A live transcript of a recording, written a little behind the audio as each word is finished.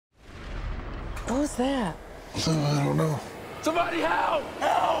What was that? I don't know. Somebody help!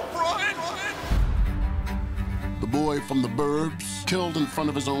 Help! Run! The boy from the burbs killed in front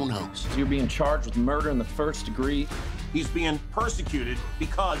of his own house. You're being charged with murder in the first degree. He's being persecuted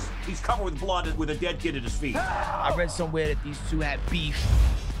because he's covered with blood with a dead kid at his feet. I read somewhere that these two had beef.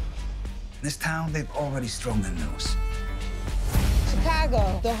 In this town, they've already strung their nose.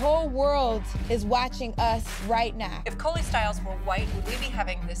 Chicago, the whole world is watching us right now. If Coley Styles were white, would we be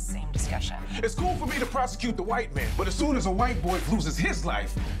having this same discussion? It's cool for me to prosecute the white man, but as soon as a white boy loses his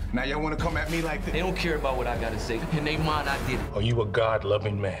life, now y'all want to come at me like this? They don't care about what I gotta say. In their mind, I did it. Are you a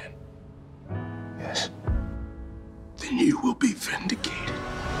God-loving man? Yes. Then you will be vindicated.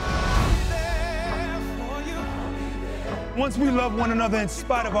 Once we love one another in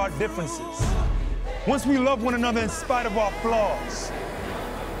spite of our differences, once we love one another in spite of our flaws,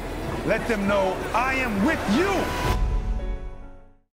 let them know I am with you.